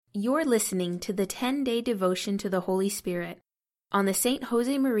You're listening to the 10-Day Devotion to the Holy Spirit on the St.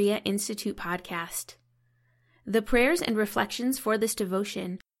 Josemaria Institute podcast. The prayers and reflections for this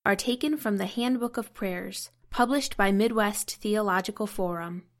devotion are taken from the Handbook of Prayers, published by Midwest Theological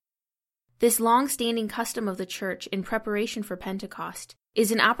Forum. This long-standing custom of the Church in preparation for Pentecost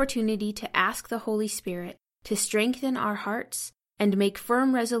is an opportunity to ask the Holy Spirit to strengthen our hearts and make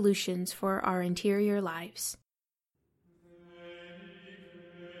firm resolutions for our interior lives.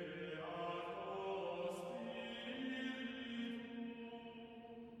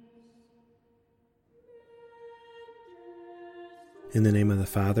 In the name of the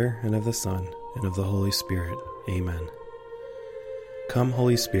Father, and of the Son, and of the Holy Spirit. Amen. Come,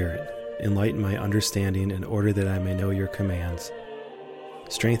 Holy Spirit, enlighten my understanding in order that I may know your commands.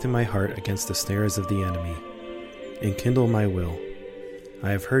 Strengthen my heart against the snares of the enemy. Enkindle my will. I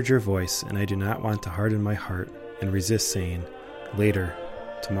have heard your voice, and I do not want to harden my heart and resist saying, later,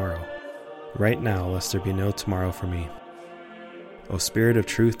 tomorrow. Right now, lest there be no tomorrow for me. O Spirit of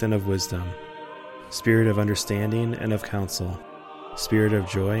truth and of wisdom, Spirit of understanding and of counsel, Spirit of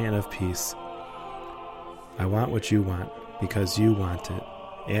joy and of peace, I want what you want, because you want it,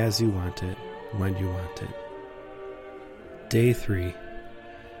 as you want it, when you want it. Day 3.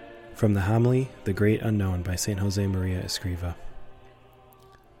 From the homily, The Great Unknown by St. Josemaria Escriva.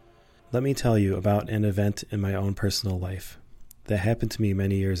 Let me tell you about an event in my own personal life that happened to me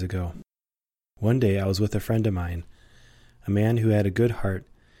many years ago. One day I was with a friend of mine, a man who had a good heart,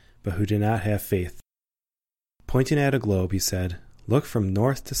 but who did not have faith. Pointing at a globe, he said, "Look from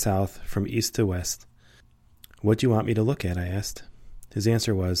north to south, from east to west." "What do you want me to look at?" I asked. His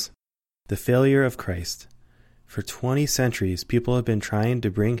answer was, "The failure of Christ. For 20 centuries, people have been trying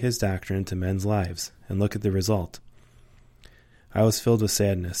to bring his doctrine into men's lives, and look at the result." I was filled with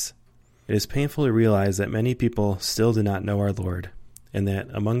sadness. It is painful to realize that many people still do not know our Lord, and that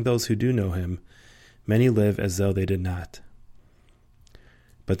among those who do know him, many live as though they did not.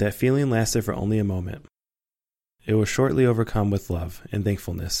 But that feeling lasted for only a moment. It was shortly overcome with love and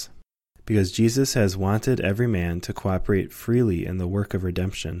thankfulness, because Jesus has wanted every man to cooperate freely in the work of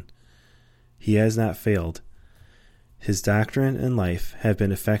redemption. He has not failed. His doctrine and life have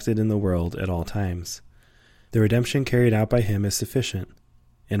been effected in the world at all times. The redemption carried out by him is sufficient,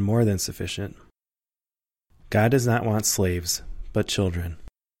 and more than sufficient. God does not want slaves, but children.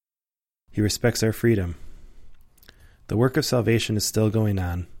 He respects our freedom. The work of salvation is still going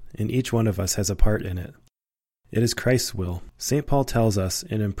on, and each one of us has a part in it. It is Christ's will. St. Paul tells us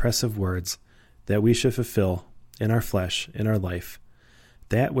in impressive words that we should fulfill, in our flesh, in our life,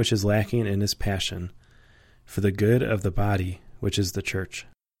 that which is lacking in his passion, for the good of the body, which is the church.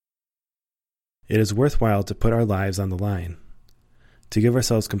 It is worthwhile to put our lives on the line, to give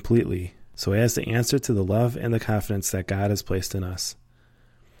ourselves completely, so as to answer to the love and the confidence that God has placed in us.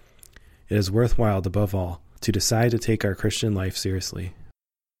 It is worthwhile, above all, to decide to take our Christian life seriously.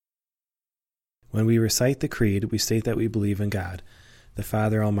 When we recite the Creed, we state that we believe in God, the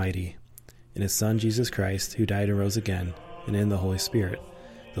Father Almighty, in his Son Jesus Christ, who died and rose again, and in the Holy Spirit,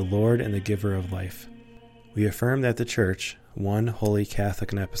 the Lord and the giver of life. We affirm that the Church, one holy,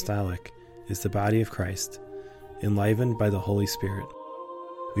 Catholic, and apostolic, is the body of Christ, enlivened by the Holy Spirit.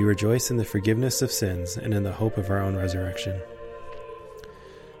 We rejoice in the forgiveness of sins and in the hope of our own resurrection.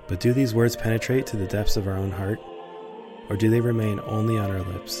 But do these words penetrate to the depths of our own heart, or do they remain only on our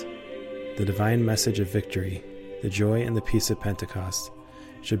lips? The divine message of victory, the joy and the peace of Pentecost,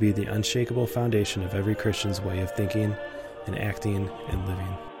 should be the unshakable foundation of every Christian's way of thinking and acting and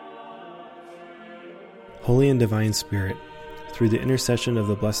living. Holy and divine Spirit, through the intercession of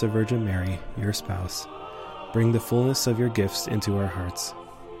the Blessed Virgin Mary, your spouse, bring the fullness of your gifts into our hearts.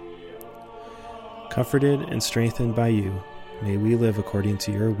 Comforted and strengthened by you, may we live according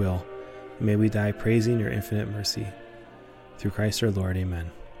to your will, and may we die praising your infinite mercy. Through Christ our Lord, amen.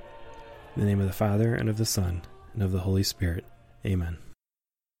 In the name of the Father, and of the Son, and of the Holy Spirit. Amen.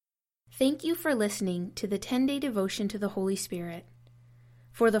 Thank you for listening to the 10-Day Devotion to the Holy Spirit.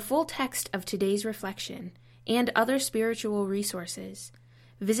 For the full text of today's reflection and other spiritual resources,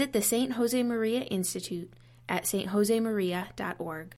 visit the St. Josemaria Institute at stjosemaria.org.